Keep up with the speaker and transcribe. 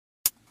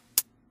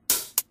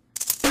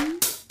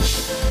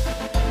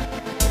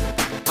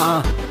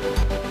Ah,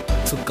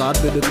 to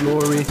God be the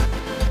glory.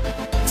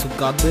 To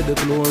God be the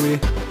glory.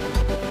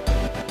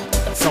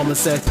 Some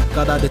say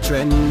God are the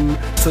trend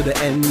to the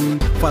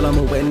end. Follow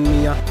me when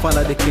me a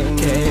follow the king.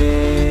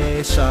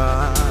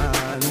 Keshan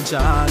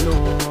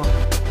Jano.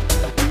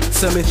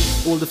 Say me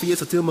hold the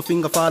face until my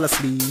finger fall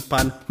asleep,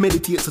 and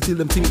meditate until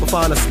them think I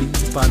fall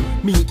asleep.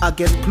 And me I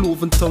get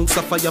cloven tongue,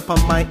 suffer up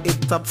on my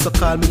head top. So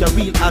call me a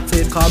real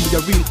addict, call me a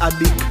real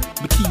addict.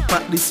 We keep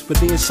at this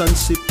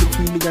relationship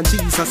between me and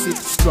Jesus.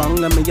 It's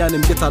strong and me and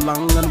him get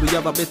along, and we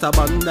have a better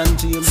bond than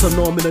James. So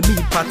now me no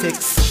need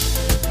patex.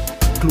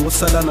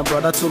 Closer than a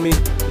brother to me,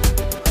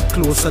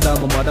 closer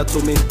than my mother to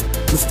me.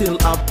 Me still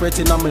have breath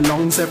in my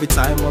lungs every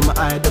time when my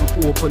eye them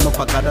open up.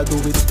 I gotta do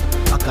it,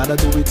 I gotta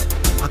do it,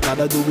 I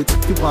gotta do it.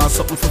 You want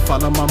something for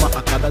follow mama,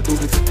 I gotta do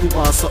it. You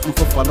want something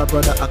for follow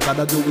brother, I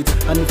gotta do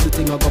it. And if you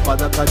think I go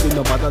bother God, you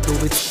no bother do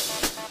it.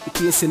 In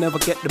case you never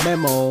get the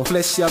memo,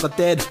 flesh you are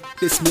dead,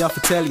 this me have to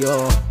tell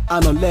you. I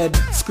no lead,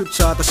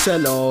 scripture to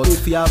shell out.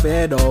 If you have a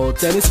head out,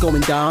 then it's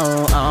going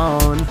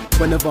down.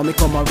 Whenever me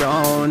come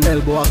around,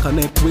 elbow I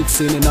connect with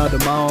sin in the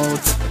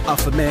mouth. I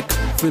for make,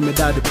 feel me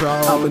daddy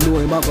proud. I will know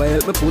him I go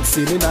help me put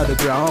sin in the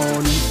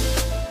ground.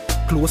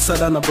 Closer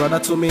than a brother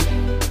to me,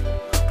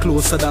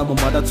 closer than my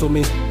mother to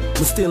me.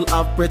 Me still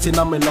have breath in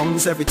my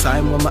lungs every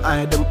time when my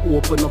eye them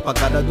open up. I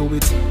gotta do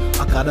it,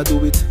 I gotta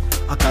do it,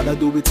 I gotta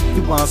do it.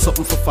 You want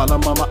something for follow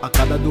mama, I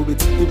gotta do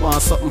it. You want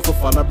something for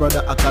follow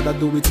brother, I gotta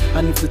do it.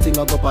 And if you think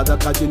I go bother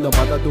God, you no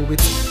bother do it.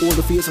 Hold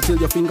the face until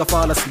your finger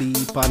fall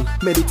asleep, and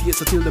meditate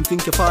until them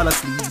think you fall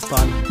asleep.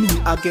 And me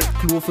I get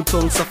cloven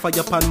tongue, suffer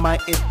upon my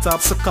head top.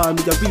 So call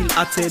me a real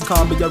addict,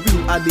 call me a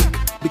real addict.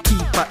 We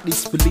keep at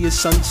this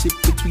relationship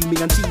between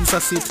me and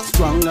Jesus. It's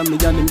strong and me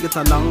and him get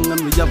along,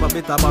 and we have a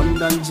better bond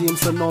than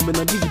James. So now me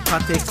no need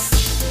patex.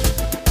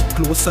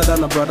 Closer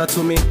than a brother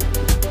to me,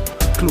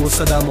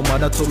 closer than my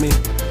mother to me.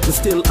 Me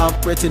still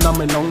have breath in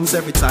my lungs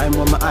every time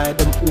when my eye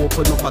them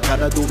open up. I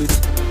gotta do it,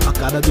 I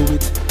gotta do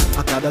it,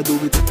 I gotta do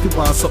it. You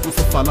want something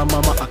for follow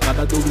mama, I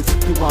gotta do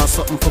it. You want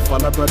something for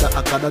follow brother,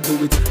 I gotta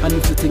do it. And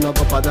if you think I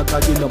go bother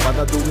God, you no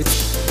bother do it.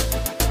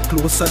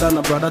 Closer than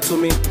a brother to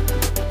me,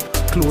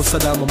 closer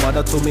than my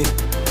mother to me.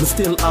 Me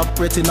still have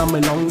breath in my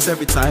lungs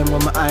every time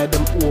when my eye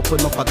them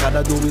open up. I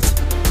gotta do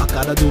it, I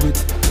gotta do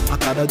it, I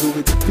gotta do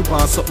it. You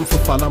want something for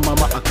follow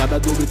mama, I gotta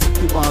do it.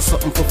 You want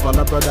something for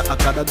follow brother, I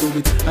gotta do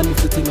it. And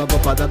if you think I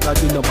go bother God,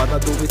 you no bother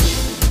do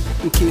it.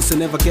 In case you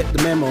never get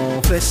the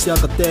memo, flesh you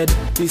got dead,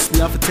 this me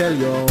have to tell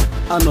you.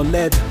 I no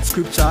lead,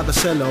 scripture to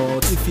shell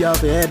out. If you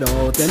have a head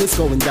out, then it's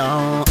going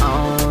down.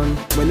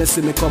 When you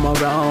see me come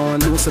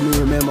around, you see me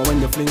remember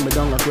when you fling me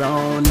down the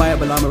ground.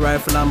 Bible, I'm a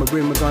rifle, I'm a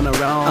bring my gun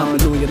around. I'm a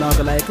know you're not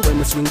gonna like it when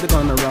you swing the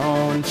gun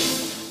around.